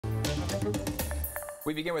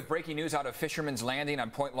We begin with breaking news out of Fisherman's Landing on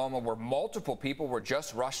Point Loma, where multiple people were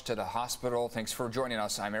just rushed to the hospital. Thanks for joining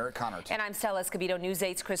us. I'm Eric Connor. And I'm Stella Escobedo. News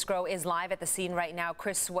 8's Chris Groh is live at the scene right now.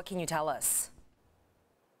 Chris, what can you tell us?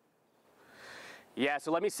 Yeah,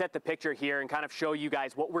 so let me set the picture here and kind of show you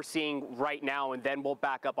guys what we're seeing right now, and then we'll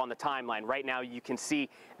back up on the timeline. Right now, you can see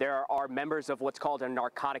there are members of what's called a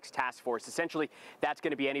narcotics task force. Essentially, that's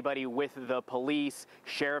going to be anybody with the police,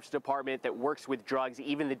 sheriff's department that works with drugs,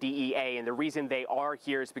 even the DEA. And the reason they are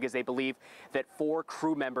here is because they believe that 4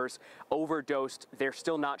 crew members overdosed. They're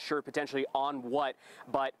still not sure potentially on what,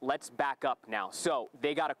 but let's back up now. So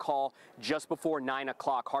they got a call just before 9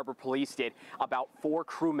 o'clock, Harbor Police did, about 4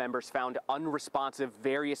 crew members found unresponsive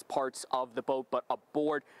various parts of the boat, but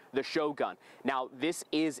aboard the Shogun. Now, this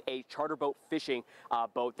is a charter boat fishing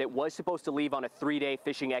boat that was supposed to leave on a 3-day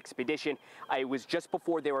fishing expedition. It was just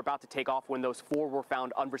before they were about to take off when those 4 were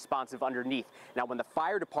found unresponsive underneath. Now, when the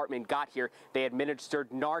fire department got here, they administered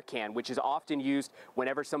Narcan, which is often used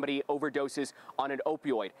whenever somebody overdoses on an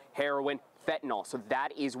opioid, heroin, fentanyl. So that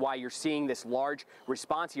is why you're seeing this large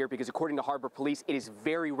response here, because according to Harbor Police, it is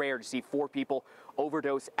very rare to see 4 people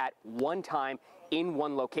overdose at one time in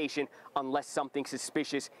one location unless something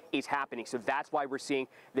suspicious is happening. So that's why we're seeing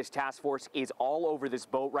this task force is all over this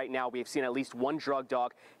boat right now. We have seen at least 1 drug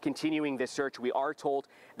dog continuing this search. We are told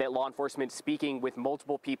that law enforcement speaking with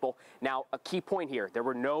multiple people. Now, a key point here, there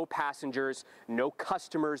were no passengers, no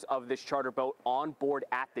customers of this charter boat on board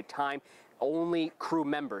at the time. Only crew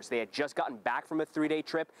members. They had just gotten back from a 3-day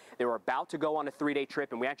trip. They were about to go on a 3-day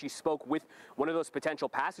trip, and we actually spoke with one of those potential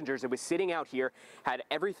passengers that was sitting out here, had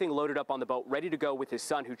everything loaded up on the boat, ready to go with his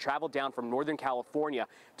son, who traveled down from Northern California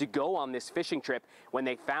to go on this fishing trip when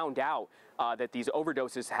they found out that these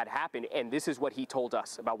overdoses had happened. And this is what he told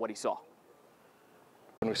us about what he saw.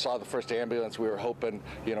 When we saw the first ambulance, we were hoping,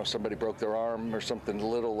 somebody broke their arm or something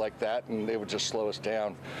little like that, and they would just slow us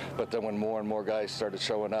down. But then when more and more guys started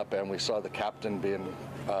showing up and we saw the captain being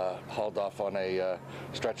hauled off on a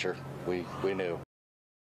stretcher, we knew.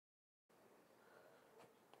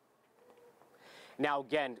 Now,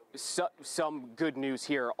 again, some good news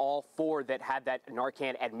here. All 4 that had that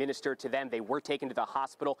Narcan administered to them, they were taken to the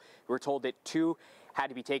hospital. We were told that 2 had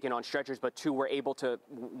to be taken on stretchers, but 2 were able to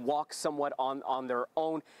walk somewhat on their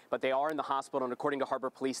own. But they are in the hospital, and according to Harbor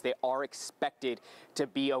Police, they are expected to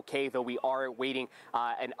be okay, though we are waiting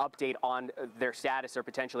an update on their status or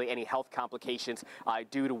potentially any health complications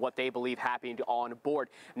due to what they believe happened on board.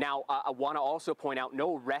 Now, I want to also point out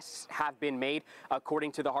no arrests have been made,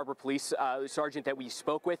 according to the Harbor Police sergeant that we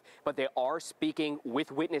spoke with, but they are speaking with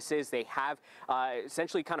witnesses. They have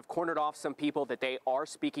essentially kind of cornered off some people that they are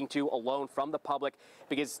speaking to alone from the public,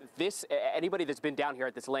 because anybody that's been down here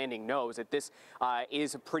at this landing knows that this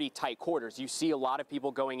is pretty tight quarters. You see a lot of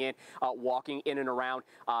people going in, walking in and around.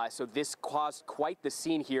 So this caused quite the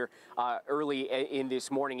scene here early in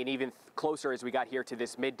this morning, and even closer as we got here to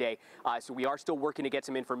this midday. So we are still working to get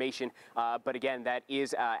some information. But again, that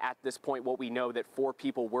is at this point what we know, that 4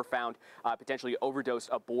 people were found potentially overdosed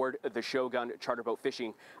aboard the Shogun charter boat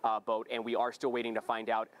fishing boat. And we are still waiting to find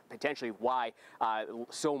out potentially why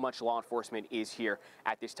so much law enforcement is here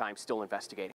at this time, still investigating.